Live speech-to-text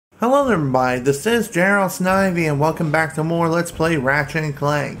Hello everybody, this is General Snivy and welcome back to more Let's Play Ratchet and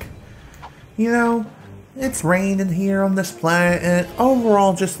Clank. You know, it's raining here on this planet and it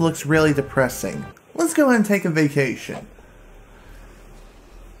overall just looks really depressing. Let's go ahead and take a vacation.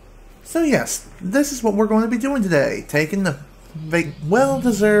 So yes, this is what we're going to be doing today, taking the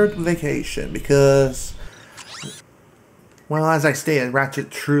well-deserved vacation because, well, as I stated, Ratchet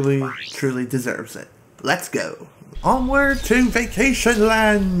truly deserves it. Let's go. Onward to Vacation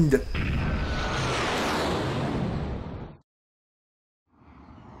Land!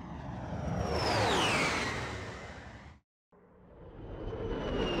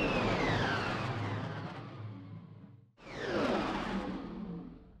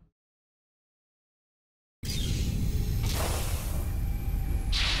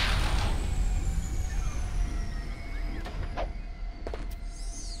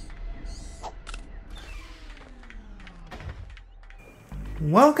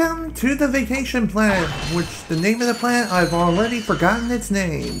 Welcome to the vacation planet, which the name of the planet I've already forgotten its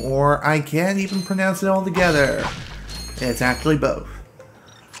name, or I can't even pronounce it altogether. It's actually both.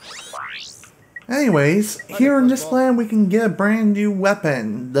 Anyways, here on this planet we can get a brand new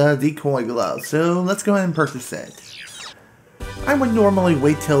weapon, the decoy glove, so let's go ahead and purchase it. I would normally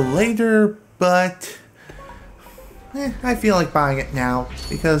wait till later, but I feel like buying it now,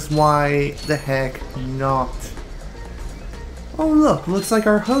 because why the heck not? Oh look, looks like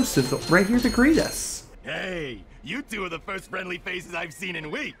our host is right here to greet us. Hey, you two are the first friendly faces I've seen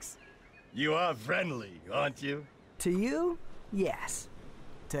in weeks. You are friendly, aren't you? To you, yes.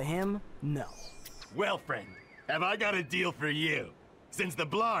 To him, no. Well, friend, have I got a deal for you? Since the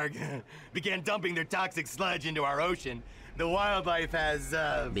Blarg began dumping their toxic sludge into our ocean, the wildlife has,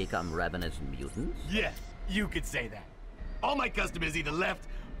 become ravenous mutants? Yeah, you could say that. All my customers either left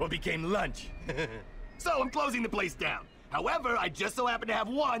or became lunch. So I'm closing the place down. However, I just so happen to have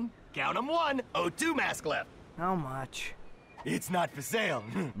one, count 'em one, O2 mask left. How much? It's not for sale.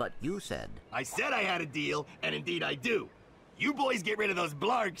 But you said... I said I had a deal, and indeed I do. You boys get rid of those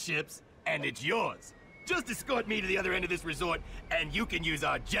Blarg ships, and it's yours. Just escort me to the other end of this resort, and you can use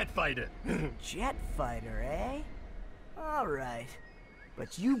our jet fighter. Jet fighter, eh? Alright.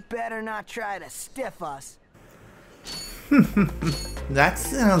 But you better not try to stiff us. That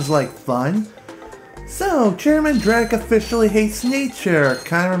sounds like fun. So, Chairmen Drek officially hates nature.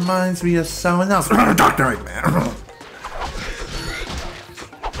 Kinda reminds me of someone else. Dr. Eggman.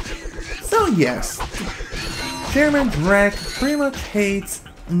 So yes, Chairmen Drek pretty much hates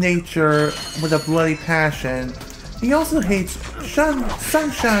nature with a bloody passion. He also hates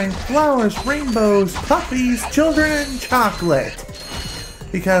sunshine, flowers, rainbows, puppies, children, and chocolate.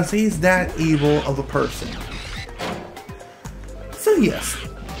 Because he's that evil of a person. So yes.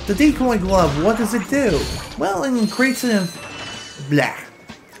 The decoy glove, what does it do? Well, it creates It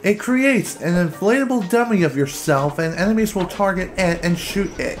creates an inflatable dummy of yourself and enemies will target it and shoot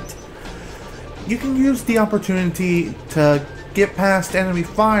it. You can use the opportunity to get past enemy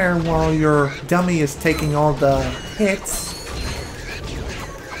fire while your dummy is taking all the hits.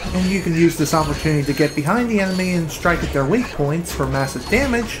 And you can use this opportunity to get behind the enemy and strike at their weak points for massive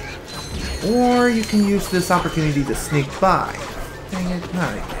damage. Or you can use this opportunity to sneak by. Dang it,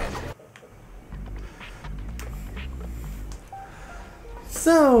 not again.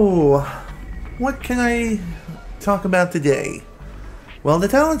 So, what can I talk about today? Well, to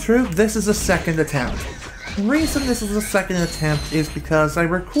tell the truth, this is a second attempt. The reason this is a second attempt is because I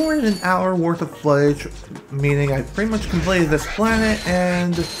recorded an hour worth of footage, meaning I pretty much completed this planet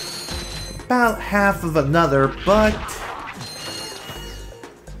and about half of another, but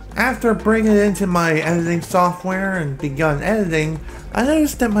after bringing it into my editing software and begun editing, I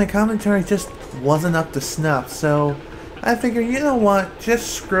noticed that my commentary just wasn't up to snuff, so I figured, you know what,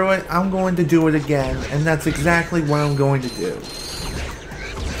 just screw it, I'm going to do it again, and that's exactly what I'm going to do.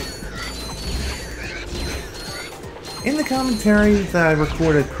 In the commentary that I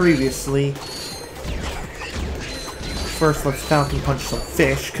recorded previously, first let's Falcon Punch some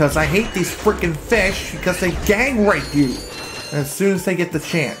fish, because I hate these freaking fish, because they gang rape you as soon as they get the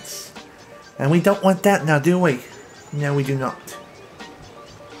chance. And we don't want that now, do we? No, we do not.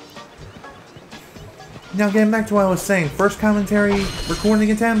 Now getting back to what I was saying, first commentary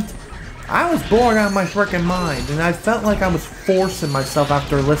recording attempt, I was bored out of my frickin' mind, and I felt like I was forcing myself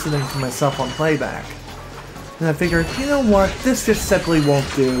after listening to myself on playback. And I figured, you know what, this just simply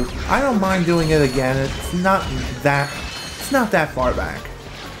won't do. I don't mind doing it again, it's not that far back.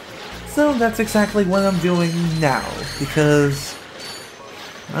 So that's exactly what I'm doing now, because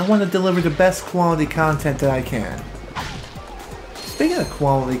I want to deliver the best quality content that I can. Speaking of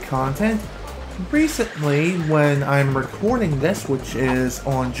quality content, recently, when I'm recording this, which is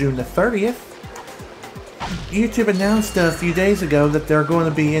on June the 30th, YouTube announced a few days ago that they're going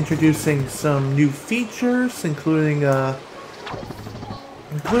to be introducing some new features, including but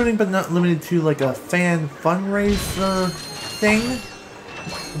not limited to like a fan fundraiser thing,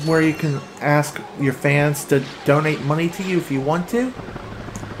 where you can ask your fans to donate money to you if you want to.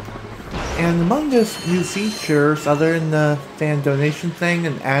 And among those new features, other than the fan donation thing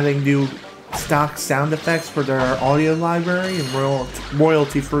and adding new stock sound effects for their audio library and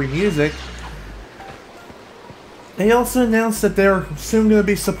royalty-free music, they also announced that they're soon going to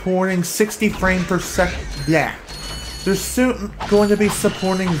be supporting 60 frames per second. Yeah. They're soon going to be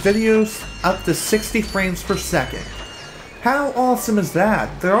supporting videos up to 60 frames per second. How awesome is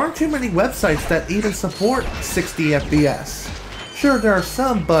that? There aren't too many websites that even support 60 FPS. Sure, there are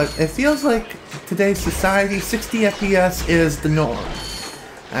some, but it feels like today's society, 60 FPS is the norm.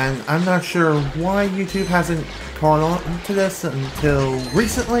 And I'm not sure why YouTube hasn't caught on to this until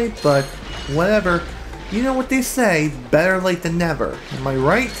recently, but whatever. You know what they say, better late than never. Am I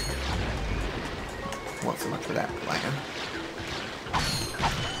right? Well, so much for that plan.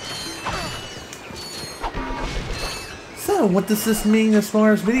 So, what does this mean as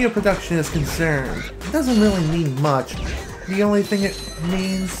far as video production is concerned? It doesn't really mean much. The only thing it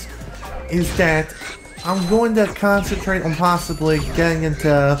means is that I'm going to concentrate on possibly getting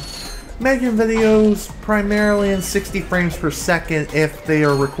into making videos primarily in 60 frames per second if they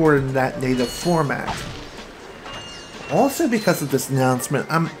are recorded in that native format. Also, because of this announcement,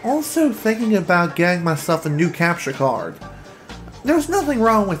 I'm also thinking about getting myself a new capture card. There's nothing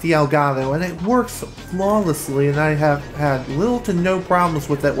wrong with the Elgato, and it works flawlessly, and I have had little to no problems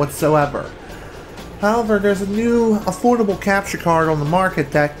with it whatsoever. However, there's a new affordable capture card on the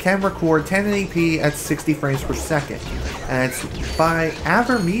market that can record 1080p at 60 frames per second, and it's by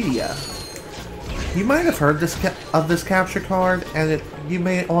AverMedia. You might have heard of this capture card, and you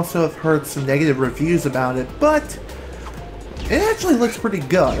may also have heard some negative reviews about it, but it actually looks pretty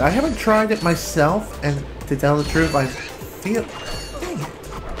good. I haven't tried it myself, and to tell the truth, I feel... Dang it.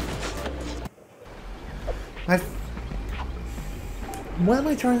 What am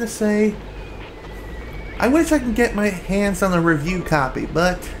I trying to say? I wish I could get my hands on a review copy,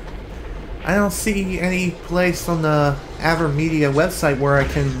 but I don't see any place on the AverMedia website where I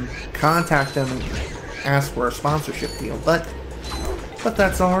can contact them and ask for a sponsorship deal. But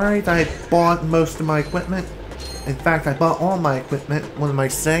that's alright. I bought most of my equipment. In fact, I bought all my equipment. What am I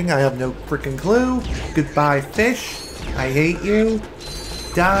saying? I have no freaking clue. Goodbye, fish. I hate you.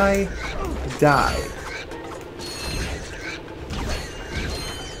 Die. Die.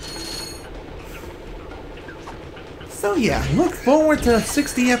 So yeah, look forward to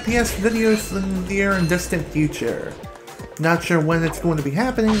 60 FPS videos in the near and distant future. Not sure when it's going to be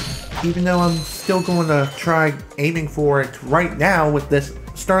happening, even though I'm still going to try aiming for it right now with this,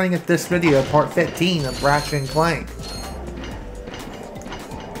 starting at this video, part 15 of Ratchet and Clank.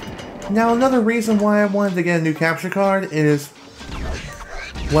 Now another reason why I wanted to get a new capture card is,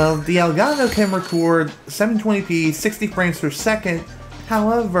 well, the Elgato can record 720p 60 frames per second.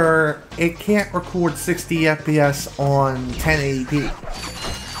 However, it can't record 60 FPS on 1080p.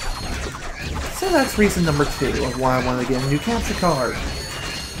 So that's reason number 2 of why I want to get a new capture card.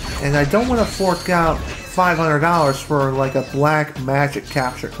 And I don't want to fork out $500 for like a black magic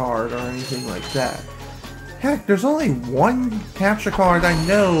capture card or anything like that. Heck, there's only one capture card I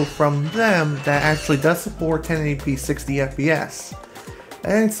know from them that actually does support 1080p 60 FPS.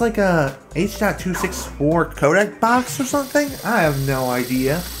 And it's like a H.264 codec box or something? I have no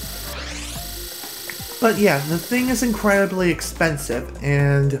idea. But yeah, the thing is incredibly expensive,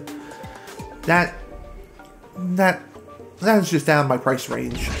 and that is just out of my price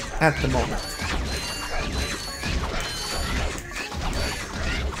range at the moment.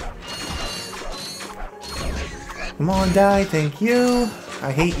 Come on, die, thank you.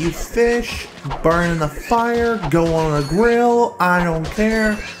 I hate you, fish. Burn in the fire, go on a grill, I don't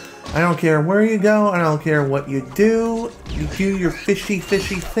care. I don't care where you go, I don't care what you do. You do your fishy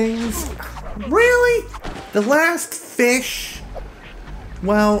things. Really? The last fish?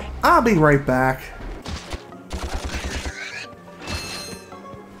 Well, I'll be right back.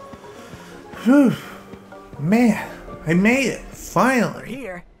 Whew. Man, I made it, finally.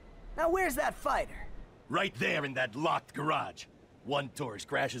 Here. Now where's that fighter? Right there in that locked garage. One tourist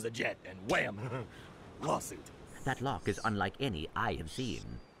crashes a jet, and wham! Lawsuit. That lock is unlike any I have seen.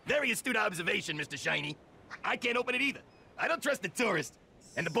 Very astute observation, Mr. Shiny. I can't open it either. I don't trust the tourist,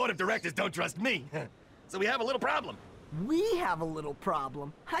 and the board of directors don't trust me. So we have a little problem. We have a little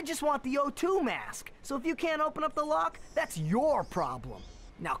problem. I just want the O2 mask. So if you can't open up the lock, that's your problem.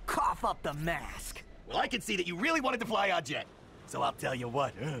 Now cough up the mask. Well, I can see that you really wanted to fly our jet. So I'll tell you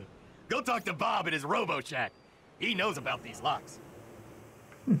what. Go talk to Bob at his Robo-Shack. He knows about these locks.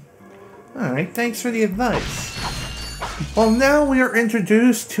 Alright, thanks for the advice. Well, now we are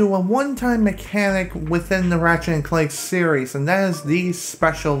introduced to a one-time mechanic within the Ratchet and Clank series, and that is these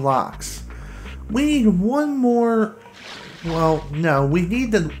special locks. We need one more... Well, no, we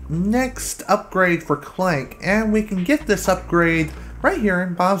need the next upgrade for Clank, and we can get this upgrade right here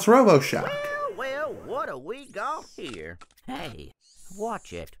in Bob's Robo-Shack. Well, what do we got here? Hey,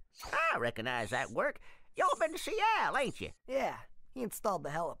 watch it. I recognize that work. Y'all been to see Al, ain't you? Yeah, he installed the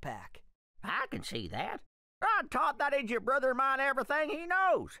helipack. I can see that. I taught that idiot brother of mine everything he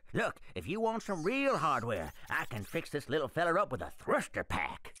knows. Look, if you want some real hardware, I can fix this little feller up with a thruster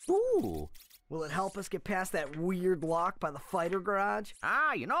pack. Ooh. Will it help us get past that weird lock by the fighter garage?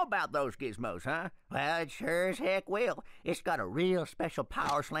 Ah, you know about those gizmos, huh? Well, it sure as heck will. It's got a real special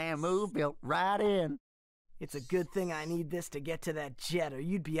power slam move built right in. It's a good thing I need this to get to that jet, or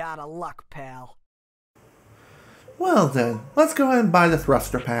you'd be out of luck, pal. Well then, let's go ahead and buy the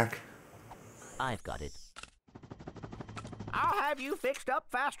thruster pack. I've got it. I'll have you fixed up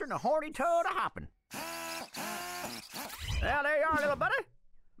faster than a horny toad a-hoppin'. Well, there you are, little buddy.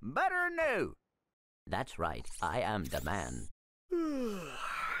 Better than new. That's right, I am the man.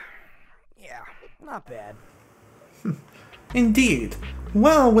 Yeah, not bad. Indeed.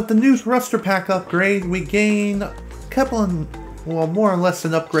 Well, with the new thruster pack upgrade, we gain a couple of, well, more or less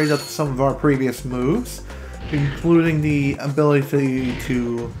an upgrade of some of our previous moves, including the ability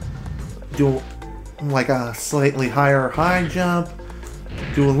to do like a slightly higher high jump,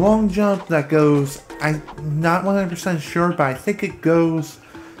 do a long jump that goes, I'm not 100% sure, but I think it goes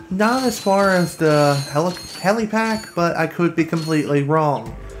not as far as the helipack, but I could be completely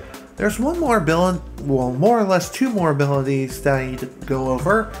wrong. There's one more ability, well, more or less two more abilities that I need to go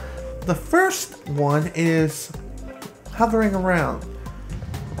over. The first one is hovering around.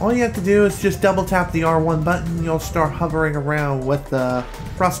 All you have to do is just double tap the R1 button and you'll start hovering around with the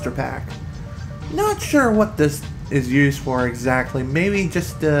thruster pack. Not sure what this is used for exactly. Maybe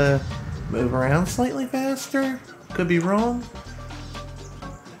just to move around slightly faster? Could be wrong.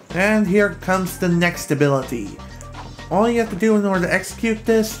 And here comes the next ability. All you have to do in order to execute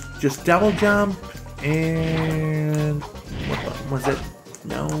this, just double jump and... what button was it?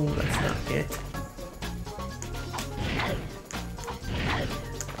 No, that's not it.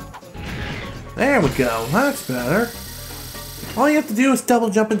 There we go, that's better. All you have to do is double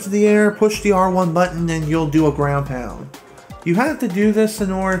jump into the air, push the R1 button, and you'll do a ground pound. You have to do this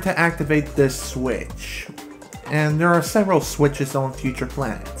in order to activate this switch. And there are several switches on future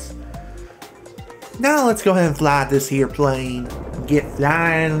planets. Now let's go ahead and fly this here plane. Get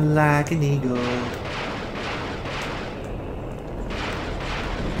flying like an eagle.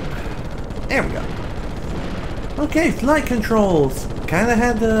 There we go. Okay, flight controls. Kinda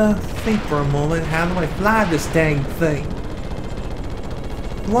had to think for a moment, how do I fly this dang thing?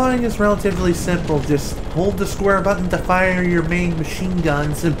 Flying is relatively simple, just hold the square button to fire your main machine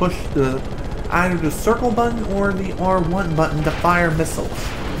guns and push either the circle button or the R1 button to fire missiles.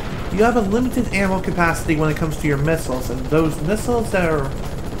 You have a limited ammo capacity when it comes to your missiles, and those missiles that are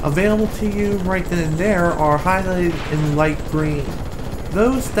available to you right then and there are highlighted in light green.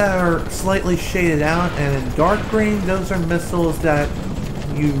 Those that are slightly shaded out and in dark green, those are the missiles that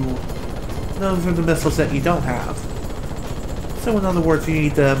you don't have. So in other words, you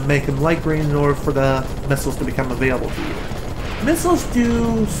need to make them light green in order for the missiles to become available to you. Missiles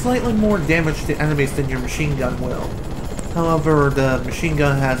do slightly more damage to enemies than your machine gun will. However, the machine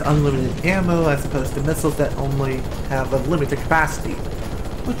gun has unlimited ammo as opposed to missiles that only have a limited capacity,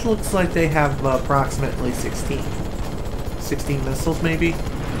 which looks like they have approximately 16 missiles maybe?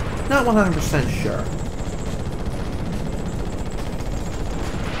 Not 100% sure.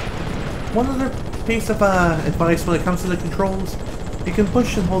 One other piece of advice when it comes to the controls, you can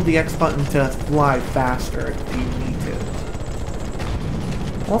push and hold the X button to fly faster if you need to.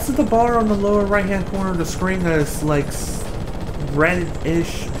 Also, the bar on the lower right hand corner of the screen that is like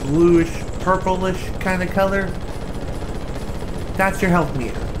reddish, bluish, purplish kind of color, that's your health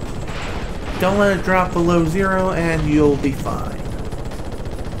meter. Don't let it drop below 0 and you'll be fine.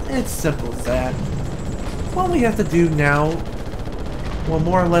 It's simple as that. What we have to do now, well,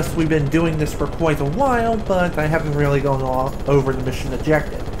 more or less we've been doing this for quite a while, but I haven't really gone over the mission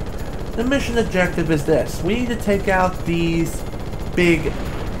objective. The mission objective is this. We need to take out these big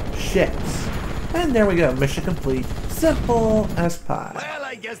ships. And there we go, mission complete. Simple as pie. Well,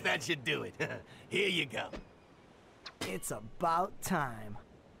 I guess that should do it. Here you go. It's about time.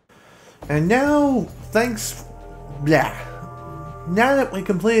 And now, thanks... blah. now that we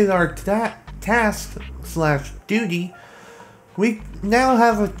completed our task / duty, we now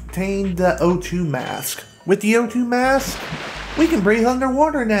have attained the O2 mask. With the O2 mask, we can breathe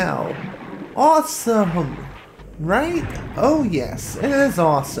underwater now. Awesome, right? Oh yes, it is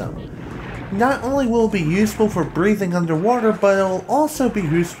awesome. Not only will it be useful for breathing underwater, but it will also be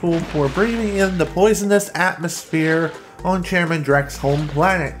useful for breathing in the poisonous atmosphere on Chairman Drek's home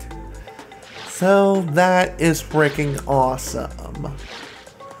planet. So that is freaking awesome.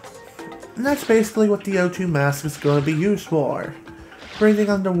 And that's basically what the O2 mask is going to be used for. Breathing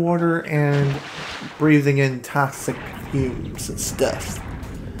underwater and breathing in toxic fumes and stuff.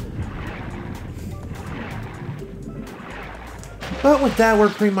 But with that, we're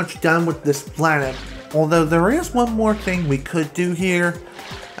pretty much done with this planet. Although there is one more thing we could do here.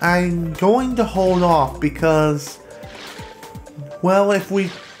 I'm going to hold off because, well, if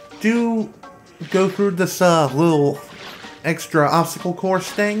we do go through this little extra obstacle course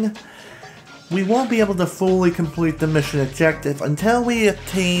thing, we won't be able to fully complete the mission objective until we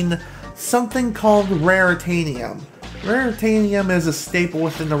attain something called Raritanium. Raritanium is a staple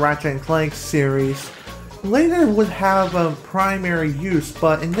within the Ratchet and Clank series. Later would have a primary use,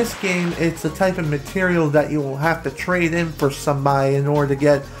 but in this game it's a type of material that you will have to trade in for somebody in order to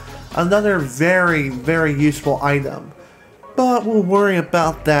get another very, very useful item. But we'll worry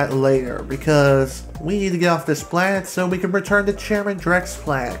about that later, because we need to get off this planet so we can return to Chairman Drek's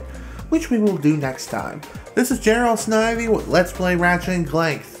planet, which we will do next time. This is General Snivy with Let's Play Ratchet and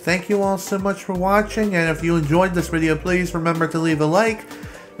Clank. Thank you all so much for watching, and if you enjoyed this video, please remember to leave a like.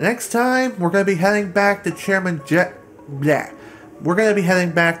 Next time, we're going to be heading back to Chairman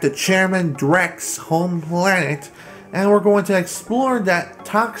Drek's home planet, and we're going to explore that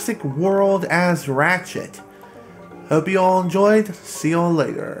toxic world as Ratchet. Hope you all enjoyed. See you all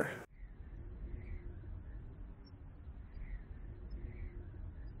later.